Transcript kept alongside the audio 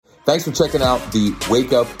Thanks for checking out the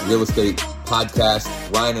Wake Up Real Estate podcast.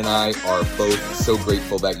 Ryan and I are both so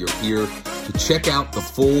grateful that you're here. To check out the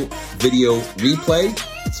full video replay,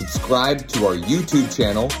 subscribe to our YouTube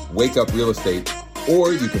channel, Wake Up Real Estate,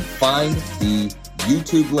 or you can find the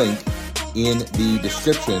YouTube link in the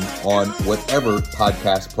description on whatever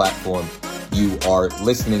podcast platform you are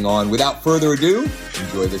listening on. Without further ado,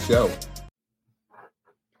 enjoy the show.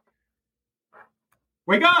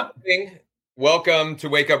 Wake up! Welcome to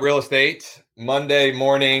Wake Up Real Estate, Monday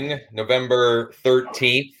morning, November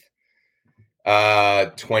 13th,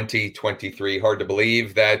 2023. Hard to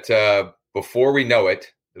believe that before we know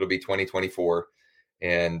it, it'll be 2024.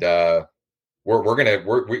 And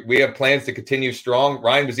we have plans to continue strong.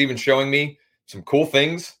 Ryan was even showing me some cool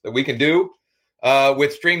things that we can do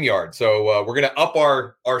with StreamYard. So we're going to up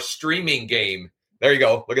our streaming game. There you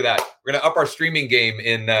go. Look at that. We're going to up our streaming game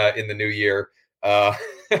in the new year.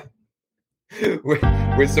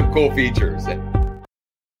 With some cool features.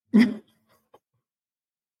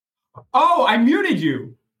 Oh, I muted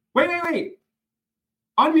you. Wait.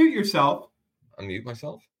 Unmute yourself. Unmute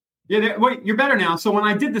myself? Yeah, wait, you're better now. So when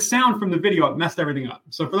I did the sound from the video, it messed everything up.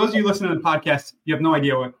 So for those of you listening to the podcast, you have no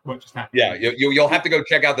idea what just happened. Yeah, you'll have to go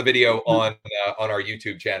check out the video on our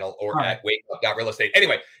YouTube channel or at wakeup.realestate.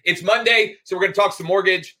 Anyway, it's Monday, so we're going to talk some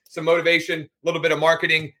mortgage, some motivation, a little bit of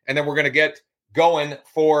marketing, and then we're going to get going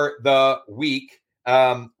for the week.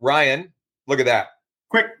 Ryan, look at that.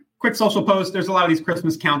 Quick social post. There's a lot of these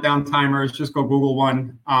Christmas countdown timers. Just go Google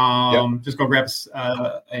one. Just go grab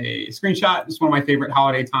a screenshot. It's one of my favorite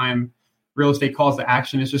holiday time real estate calls to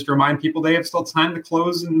action. Is just to remind people they have still time to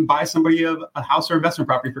close and buy somebody a house or investment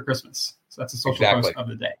property for Christmas. So that's a social post of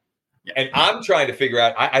the day. Yeah. And I'm trying to figure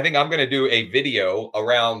out, I think I'm going to do a video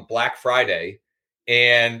around Black Friday.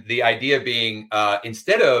 And the idea being,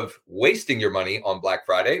 instead of wasting your money on Black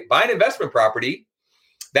Friday, buy an investment property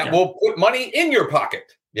that will put money in your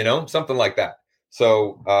pocket, something like that.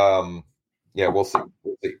 So, we'll see.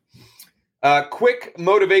 Quick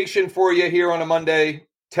motivation for you here on a Monday.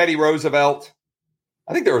 Teddy Roosevelt.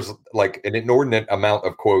 I think there was like an inordinate amount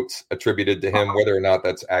of quotes attributed to him, whether or not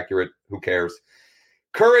that's accurate, who cares?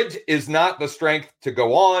 Courage is not the strength to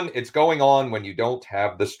go on. It's going on when you don't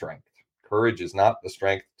have the strength. Courage is not the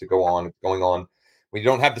strength to go on. It's going on when you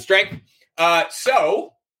don't have the strength.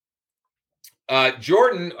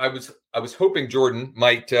 Jordan, I was hoping Jordan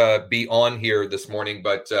might be on here this morning,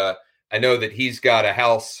 but I know that he's got a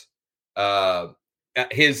house.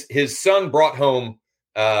 His son brought home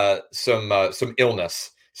some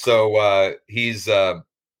illness, so he's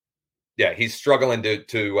struggling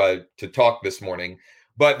to talk this morning.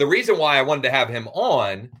 But the reason why I wanted to have him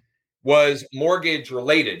on was mortgage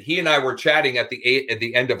related. He and I were chatting at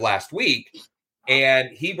the end of last week, and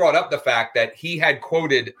he brought up the fact that he had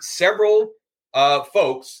quoted several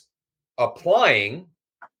folks applying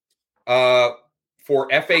for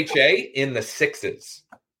FHA in the sixes.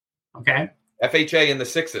 Okay. FHA in the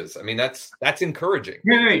sixes. I mean, that's encouraging.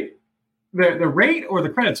 Wait. The rate or the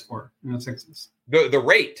credit score in the sixes? The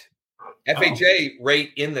rate. FHA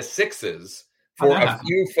rate in the sixes for a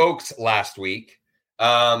few folks last week.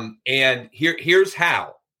 And here's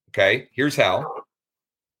how. Okay. Here's how.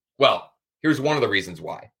 Well, here's one of the reasons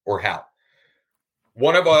why or how.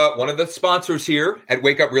 One of the sponsors here at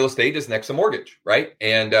Wake Up Real Estate is Nexa Mortgage, right?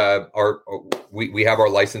 And we have our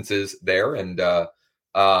licenses there, and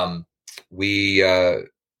one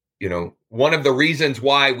of the reasons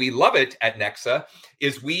why we love it at Nexa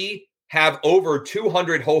is we have over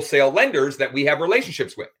 200 wholesale lenders that we have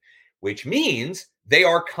relationships with, which means they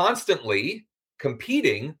are constantly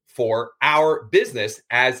competing for our business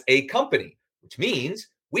as a company, which means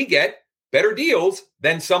we get better deals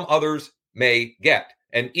than some others may get.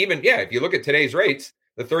 And even, if you look at today's rates,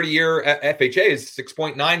 the 30-year FHA is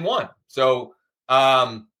 6.91. So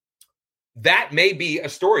that may be a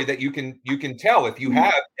story that you can tell if you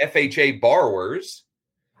have FHA borrowers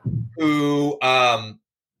who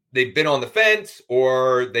they've been on the fence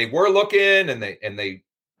or they were looking and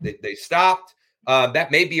they stopped. That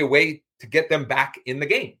may be a way to get them back in the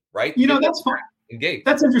game, right? That's fine. Engaged.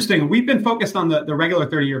 That's interesting. We've been focused on the regular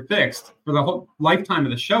 30-year fixed for the whole lifetime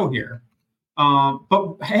of the show here.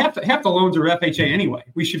 But half the loans are FHA anyway.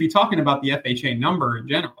 We should be talking about the FHA number in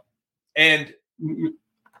general. And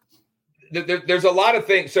there's a lot of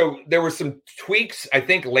things. So there were some tweaks, I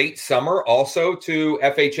think, late summer also to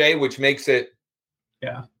FHA, which makes it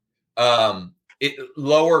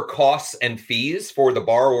lower costs and fees for the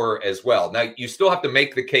borrower as well. Now, you still have to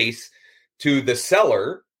make the case to the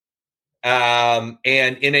seller. And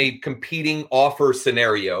in a competing offer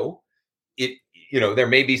scenario, there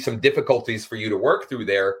may be some difficulties for you to work through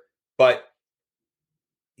there, but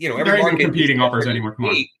every there ain't no market competing offers anymore. Come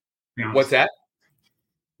on. What's that?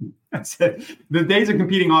 That's it. The days of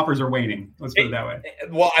competing offers are waning. Let's put it that way.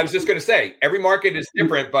 Well, I was just going to say, every market is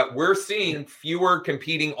different, but we're seeing fewer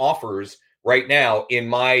competing offers right now in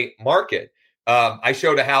my market. I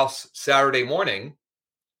showed a house Saturday morning,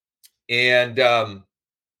 and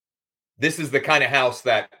this is the kind of house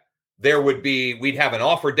that we'd have an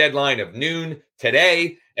offer deadline of noon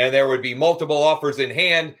today, and there would be multiple offers in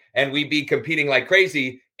hand, and we'd be competing like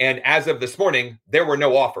crazy. And as of this morning, there were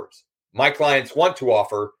no offers. My clients want to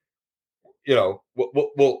offer.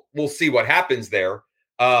 We'll see what happens there.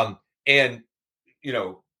 And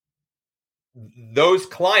those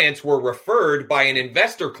clients were referred by an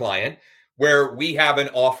investor client where we have an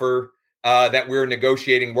offer that we're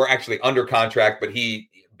negotiating. We're actually under contract, but he,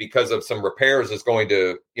 because of some repairs, is going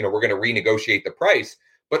to, we're going to renegotiate the price.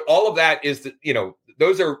 But all of that is,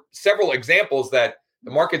 those are several examples that the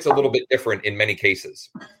market's a little bit different in many cases.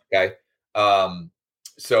 Okay.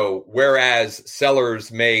 So whereas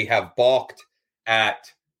sellers may have balked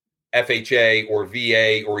at FHA or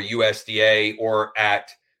VA or USDA or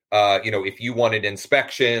at, if you wanted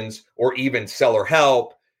inspections or even seller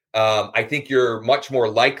help, I think you're much more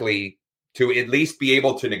likely to at least be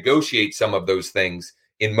able to negotiate some of those things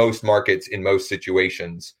in most markets, in most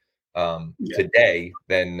situations today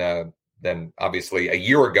than obviously a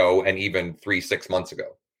year ago and even 3-6 months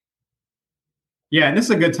ago. Yeah, and this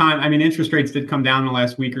is a good time. I mean, interest rates did come down in the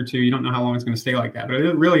last week or two. You don't know how long it's going to stay like that, but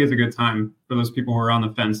it really is a good time for those people who are on the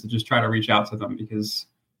fence to just try to reach out to them, because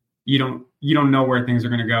you don't know where things are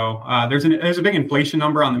going to go. There's a big inflation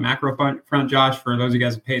number on the macro front, Josh. For those of you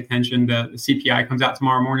guys who pay attention, the CPI comes out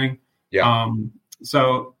tomorrow morning. Yeah.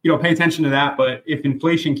 So pay attention to that. But if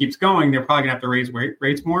inflation keeps going, they're probably going to have to raise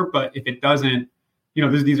rates more. But if it doesn't,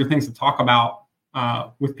 these are things to talk about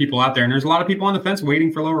with people out there. And there's a lot of people on the fence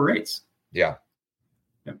waiting for lower rates. Yeah.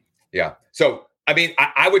 Yeah. So, I mean,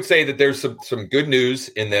 I would say that there's some good news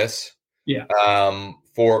in this. Yeah.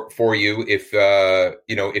 For you, if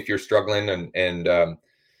you're struggling and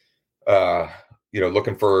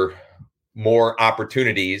looking for more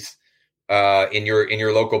opportunities in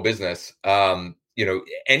your local business,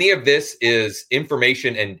 any of this is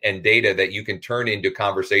information and data that you can turn into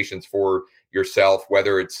conversations for yourself,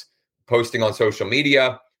 whether it's posting on social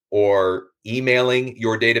media or emailing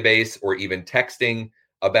your database or even texting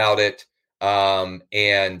about it.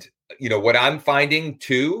 What I'm finding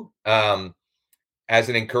too, as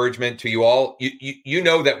an encouragement to you all, you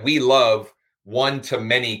know that we love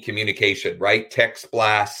one-to-many communication, right? Text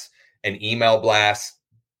blasts and email blasts.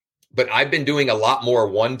 But I've been doing a lot more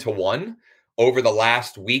one-to-one over the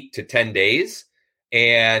last week to 10 days,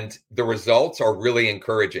 and the results are really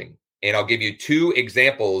encouraging. And I'll give you 2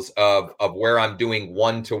 examples of where I'm doing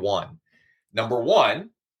one-to-one. Number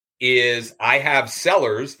one is I have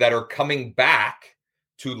sellers that are coming back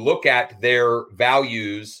to look at their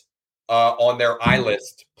values on their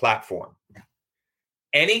iList platform.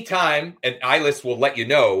 Anytime, an iList will let you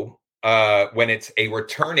know when it's a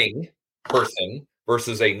returning person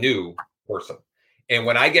versus a new person. And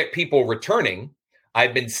when I get people returning,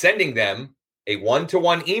 I've been sending them a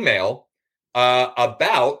one-to-one email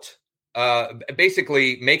about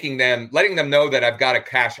basically letting them know that I've got a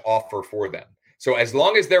cash offer for them. So as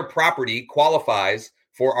long as their property qualifies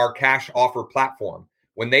for our cash offer platform,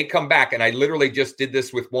 when they come back, and I literally just did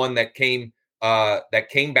this with one that came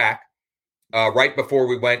back right before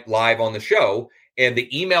we went live on the show, and the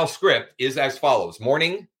email script is as follows: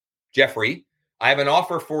 Morning, Jeffrey, I have an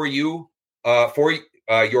offer for you for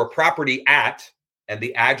your property at, and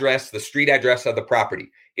the street address of the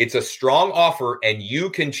property. It's a strong offer, and you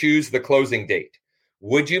can choose the closing date.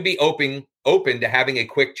 Would you be open to having a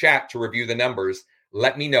quick chat to review the numbers?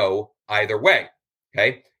 Let me know either way.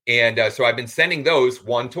 Okay. And so I've been sending those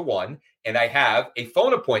one-to-one, and I have a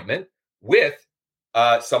phone appointment with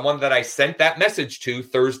someone that I sent that message to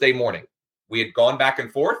Thursday morning. We had gone back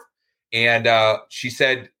and forth, and she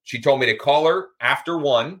told me to call her after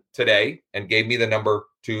 1 today and gave me the number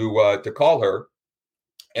to call her,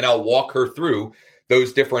 and I'll walk her through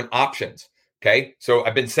those different options. Okay. So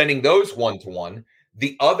I've been sending those one-to-one.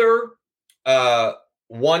 The other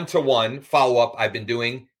one-to-one follow-up I've been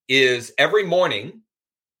doing is every morning,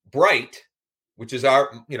 Bright, which is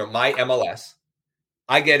my MLS,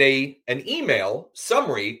 I get an email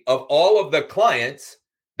summary of all of the clients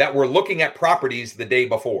that were looking at properties the day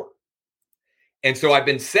before. And so I've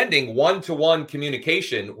been sending one-to-one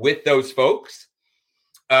communication with those folks.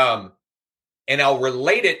 And I'll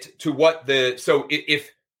relate it to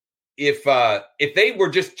if if they were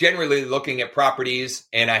just generally looking at properties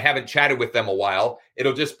and I haven't chatted with them a while,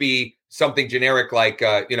 it'll just be something generic like,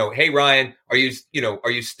 hey, Ryan, are you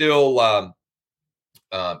still, are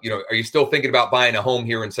you still thinking about buying a home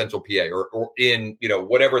here in Central PA or in,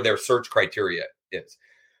 whatever their search criteria is.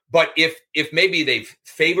 But if maybe they've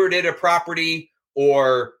favorited a property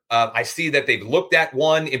or I see that they've looked at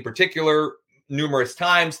one in particular numerous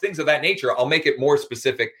times, things of that nature, I'll make it more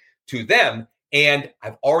specific to them. And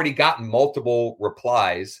I've already gotten multiple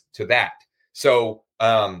replies to that. So,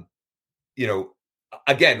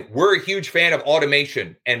 again, we're a huge fan of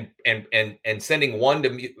automation and sending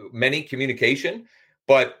one-to-many communication,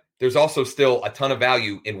 but there's also still a ton of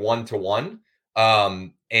value in one-to-one.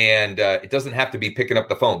 And it doesn't have to be picking up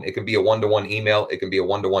the phone. It can be a one-to-one email. It can be a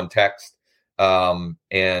one-to-one text. I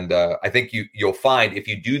think you'll find if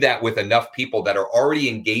you do that with enough people that are already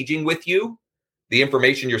engaging with you, the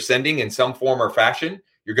information you're sending in some form or fashion,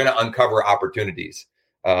 you're going to uncover opportunities.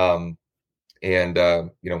 It's all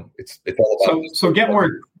about. So get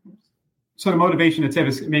more. So the motivation to tip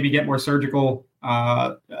is maybe get more surgical,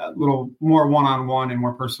 a little more one-on-one and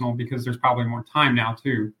more personal because there's probably more time now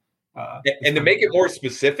too. And to make it more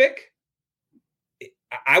specific,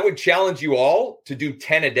 I would challenge you all to do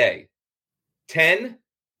 10 a day. 10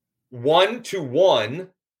 one-to-one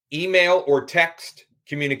email or text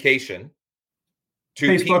communication to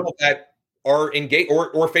Facebook. People that are engaged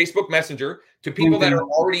or Facebook Messenger to people that are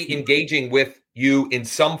already engaging with you in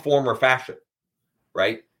some form or fashion,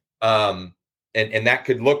 right? And that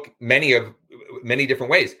could look many different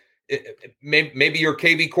ways. Maybe your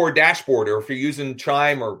KV Core dashboard, or if you're using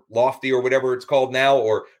Chime or Lofty or whatever it's called now,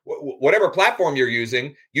 or whatever platform you're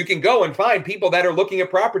using, you can go and find people that are looking at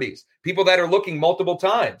properties, people that are looking multiple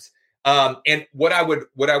times. And what I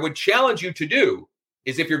would challenge you to do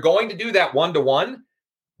is if you're going to do that one-to-one,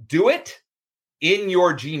 do it in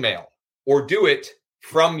your Gmail or do it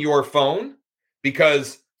from your phone,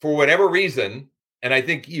 because for whatever reason, and I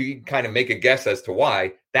think you can kind of make a guess as to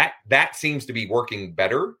why, that seems to be working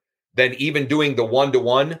better than even doing the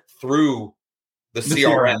one-to-one through the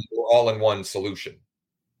CRM or all-in-one solution.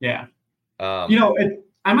 Yeah. I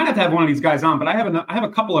might have to have one of these guys on, but I have a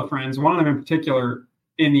couple of friends, one of them in particular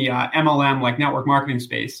in the MLM, like network marketing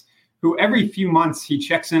space, who every few months he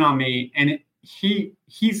checks in on me, and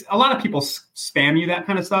he's a lot of people spam you that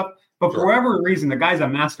kind of stuff, but for whatever reason, the guy's a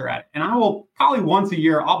master at it. And I will probably once a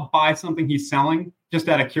year, I'll buy something he's selling just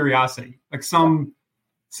out of curiosity, like some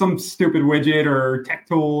stupid widget or tech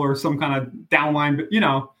tool or some kind of downline,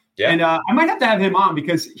 and I might have to have him on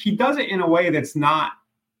because he does it in a way that's not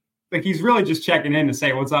like he's really just checking in to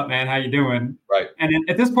say, "What's up, man? How you doing?" Right. And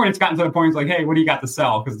at this point, it's gotten to the point it's like, "Hey, what do you got to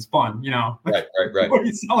sell?" Because it's fun, Right. What are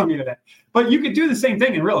you selling me today? But you could do the same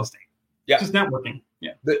thing in real estate. Yeah. Just networking.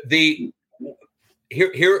 Yeah.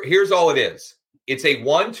 Here's all it is. It's a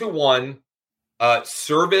one-to-one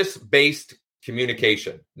service-based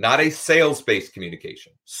communication, not a sales-based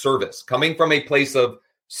communication. Service, coming from a place of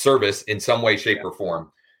service in some way, shape, or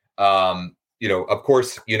form. Of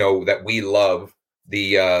course, that we love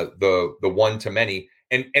the one-to-many,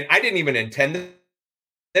 and I didn't even intend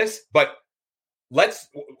this, but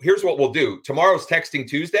here's what we'll do. Tomorrow's Texting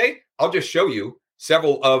Tuesday. I'll just show you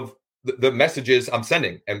several of the messages I'm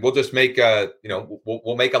sending, and we'll just make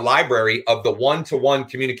we'll make a library of the one-to-one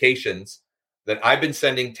communications that I've been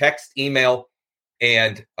sending, text, email,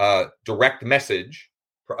 and direct message,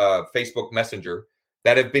 Facebook Messenger,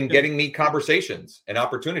 that have been getting me conversations and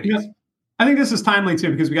opportunities. Yeah. I think this is timely too,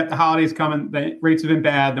 because we got the holidays coming. The rates have been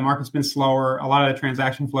bad. The market's been slower. A lot of the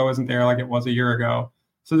transaction flow isn't there like it was a year ago.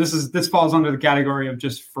 So this falls under the category of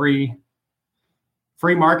just free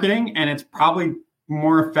marketing, and it's probably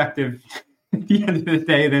more effective at the end of the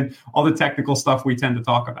day than all the technical stuff we tend to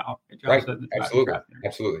talk about. Right.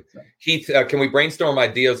 Absolutely. So. Keith, can we brainstorm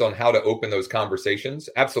ideas on how to open those conversations?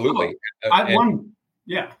 Absolutely.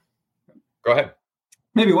 Yeah. Go ahead.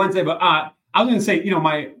 Maybe Wednesday, but I was going to say,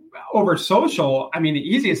 over social, the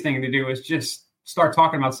easiest thing to do is just start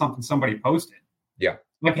talking about something somebody posted. Yeah.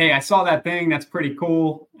 Like, hey, I saw that thing. That's pretty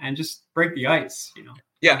cool. And just break the ice,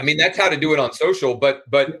 Yeah, that's how to do it on social, but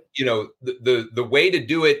the way to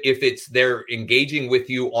do it, if they're engaging with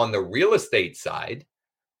you on the real estate side,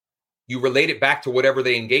 you relate it back to whatever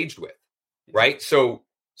they engaged with, right? So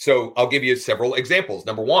I'll give you several examples.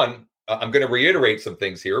 Number one, I'm going to reiterate some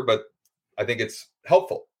things here, but I think it's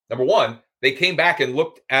helpful. Number one, they came back and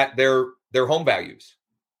looked at their home values.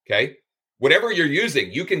 Okay, whatever you're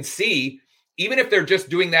using, you can see. Even if they're just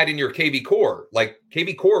doing that in your KV Core, like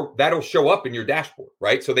KV Core, that'll show up in your dashboard,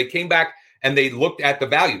 right? So they came back and they looked at the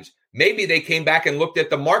values. Maybe they came back and looked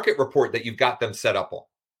at the market report that you've got them set up on,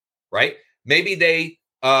 right? Maybe they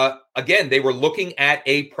again, they were looking at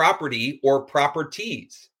a property or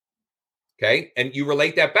properties. Okay. And you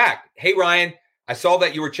relate that back. Hey, Ryan, I saw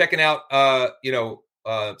that you were checking out,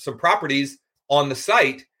 some properties on the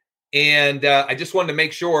site. And I just wanted to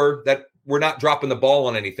make sure that we're not dropping the ball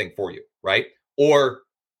on anything for you. Right. Or,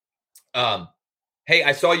 hey,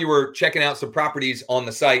 I saw you were checking out some properties on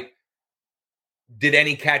the site. Did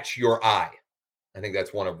any catch your eye? I think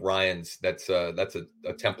that's one of Ryan's. That's a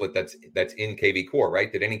template that's in KV Core,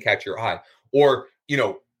 right? Did any catch your eye? Or,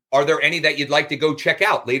 are there any that you'd like to go check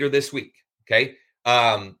out later this week? Okay.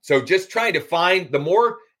 So just trying to find the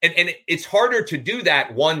more, and it's harder to do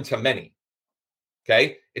that one to many.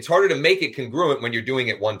 Okay. It's harder to make it congruent when you're doing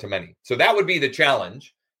it one to many. So that would be the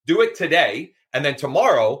challenge. Do it today. And then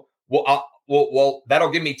tomorrow, well, that'll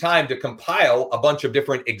give me time to compile a bunch of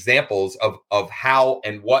different examples of how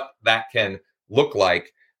and what that can look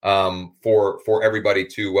like for everybody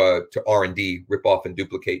to R&D, rip off and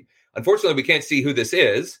duplicate. Unfortunately, we can't see who this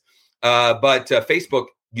is, but Facebook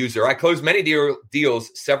user. I closed many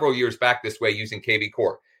deals several years back this way using KV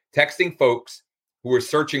Core, texting folks who were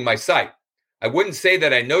searching my site. I wouldn't say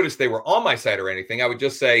that I noticed they were on my site or anything. I would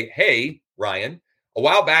just say, hey, Ryan, a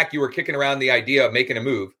while back you were kicking around the idea of making a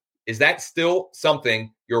move. Is that still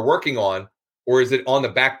something you're working on, or is it on the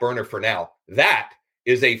back burner for now? That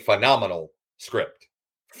is a phenomenal script.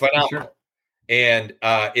 Phenomenal. Sure. And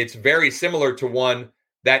it's very similar to one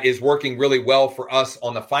that is working really well for us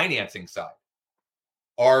on the financing side.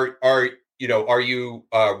 Are you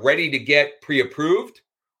ready to get pre-approved,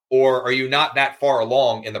 or are you not that far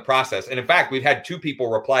along in the process? And in fact, we've had 2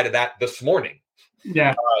 people reply to that this morning.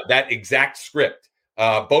 Yeah, that exact script,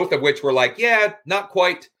 both of which were like, yeah, not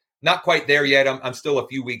quite there yet. I'm still a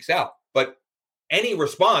few weeks out, but any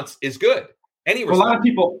response is good. A lot of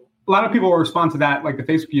people will respond to that, like the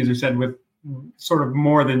Facebook user said, with sort of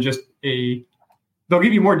more than just they'll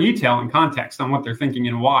give you more detail and context on what they're thinking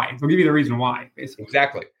and why. They'll give you the reason why, basically.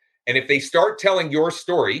 Exactly. And if they start telling your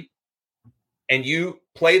story and you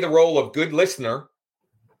play the role of good listener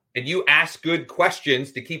and you ask good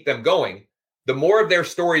questions to keep them going, the more of their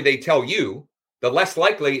story they tell you, the less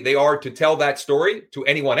likely they are to tell that story to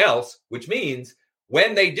anyone else, which means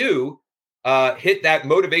when they do hit that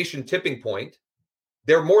motivation tipping point,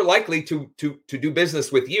 they're more likely to do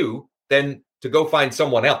business with you than to go find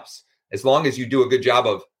someone else, as long as you do a good job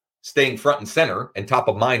of staying front and center and top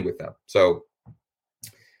of mind with them. So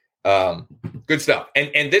good stuff.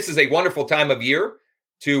 And this is a wonderful time of year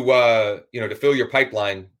to fill your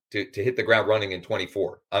pipeline to hit the ground running in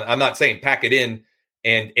 24. I'm not saying pack it in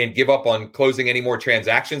and give up on closing any more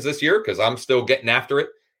transactions this year, because I'm still getting after it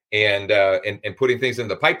and putting things in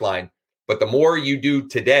the pipeline. But the more you do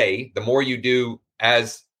today, the more you do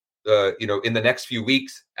as in the next few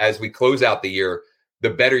weeks as we close out the year,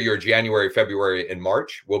 the better your January, February, and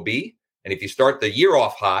March will be. And if you start the year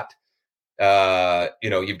off hot,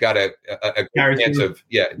 you've got a great chance of,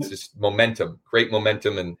 it's just momentum, create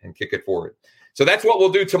momentum and kick it forward. So that's what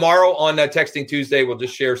we'll do tomorrow on Texting Tuesday. We'll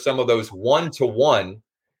just share some of those one-to-one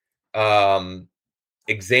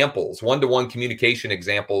examples, one-to-one communication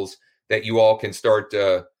examples that you all can start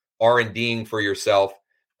R&D'ing for yourself.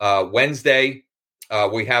 Wednesday,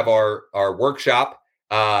 we have our workshop.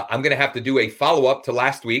 I'm going to have to do a follow-up to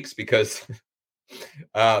last week's, because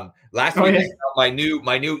last week I got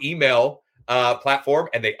my new email platform,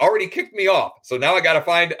 and they already kicked me off. So now I got to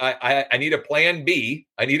find. I need a plan B.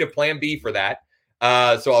 I need a plan B for that.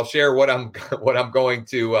 So I'll share what I'm going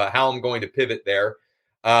to how I'm going to pivot there,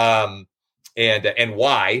 and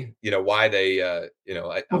why why they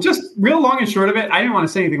Well, just real long and short of it, I didn't want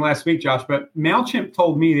to say anything last week, Josh, but MailChimp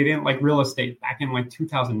told me they didn't like real estate back in like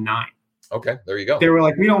 2009. Okay, there you go. They were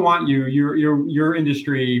like, we don't want you. Your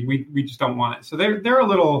industry. We just don't want it. So they're a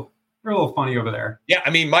little funny over there. Yeah, I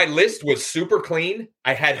mean, my list was super clean.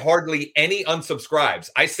 I had hardly any unsubscribes.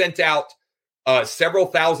 I sent out several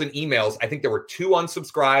thousand emails. I think there were 2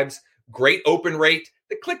 unsubscribes. Great open rate.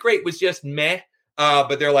 The click rate was just meh.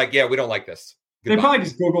 But they're like, yeah, we don't like this. Goodbye. They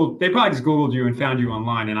probably just Googled you and found you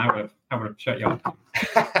online, and I would have shut you up.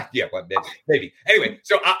 Yeah, well, maybe. Anyway,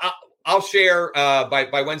 so I'll share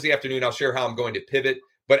by Wednesday afternoon. I'll share how I'm going to pivot.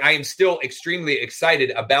 But I am still extremely excited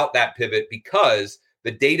about that pivot, because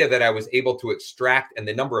the data that I was able to extract and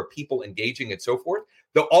the number of people engaging and so forth.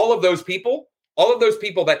 All of those people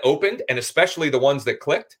that opened, and especially the ones that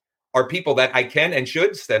clicked, are people that I can and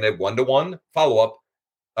should send a one-to-one follow-up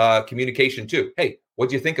communication to. Hey, what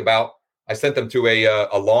do you think about? I sent them to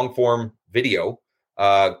a long form video,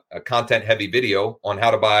 a content heavy video on how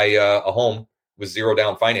to buy a home with 0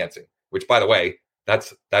 down financing, which, by the way,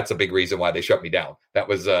 that's a big reason why they shut me down. That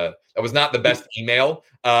was not the best email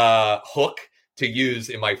hook to use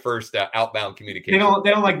in my first outbound communication.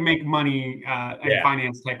 They don't like make money and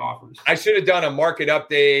finance type offers. I should have done a market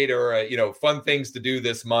update or fun things to do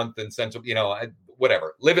this month and central,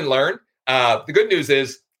 whatever. Live and learn. The good news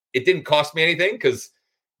is it didn't cost me anything because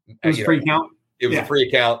it was a free account. It was a free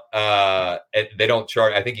account. And they don't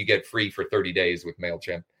charge. I think you get free for 30 days with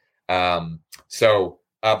MailChimp. So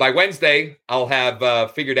by Wednesday, I'll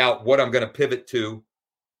have figured out what I'm going to pivot to.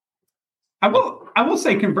 I will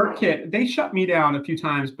say ConvertKit, they shut me down a few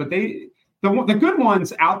times, but the good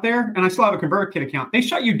ones out there, and I still have a ConvertKit account, they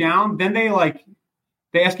shut you down. Then they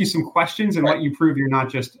ask you some questions and let you prove you're not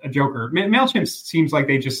just a joker. MailChimp seems like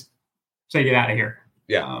they just say, get out of here.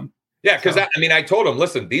 Yeah. Because I told them,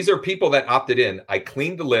 listen, these are people that opted in. I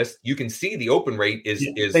cleaned the list. You can see the open rate is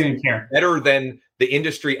they didn't care. Better than the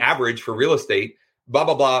industry average for real estate. Blah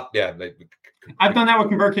blah blah. Yeah, I've done that with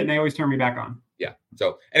ConvertKit, and they always turn me back on. Yeah.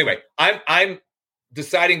 So anyway, I'm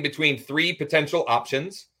deciding between 3 potential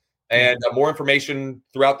options, and more information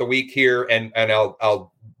throughout the week here, and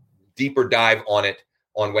I'll deeper dive on it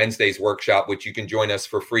on Wednesday's workshop, which you can join us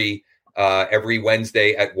for free every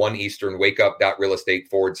Wednesday at 1 Eastern.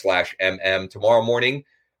 wakeup.realestate/MM tomorrow morning.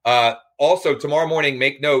 Also tomorrow morning,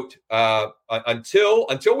 make note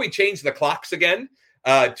until we change the clocks again.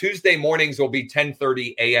 Tuesday mornings will be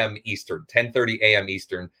 10:30 a.m. Eastern, 10:30 a.m.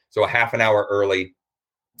 Eastern. So a half an hour early.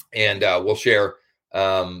 And we'll share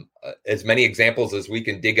as many examples as we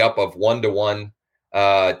can dig up of one-to-one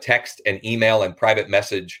text and email and private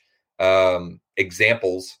message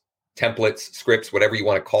examples, templates, scripts, whatever you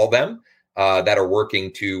want to call them, that are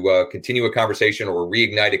working to continue a conversation or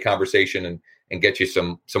reignite a conversation and get you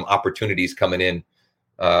some opportunities coming in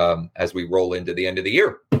as we roll into the end of the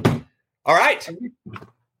year. All right.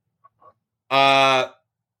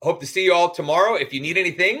 Hope to see you all tomorrow. If you need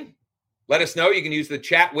anything, let us know. You can use the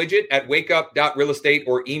chat widget at wakeup.realestate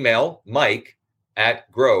or email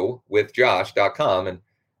mike@growwithjosh.com. And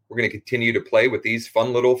we're going to continue to play with these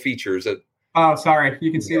fun little features. Oh, sorry.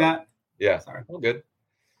 You can see that? Yeah. Sorry. All good.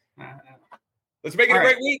 Let's make it a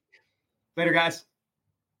great week. Later, guys.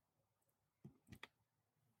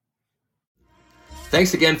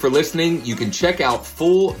 Thanks again for listening. You can check out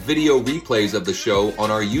full video replays of the show on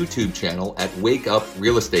our YouTube channel at Wake Up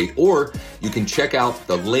Real Estate, or you can check out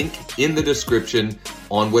the link in the description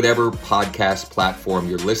on whatever podcast platform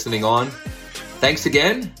you're listening on. Thanks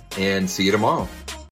again, and see you tomorrow.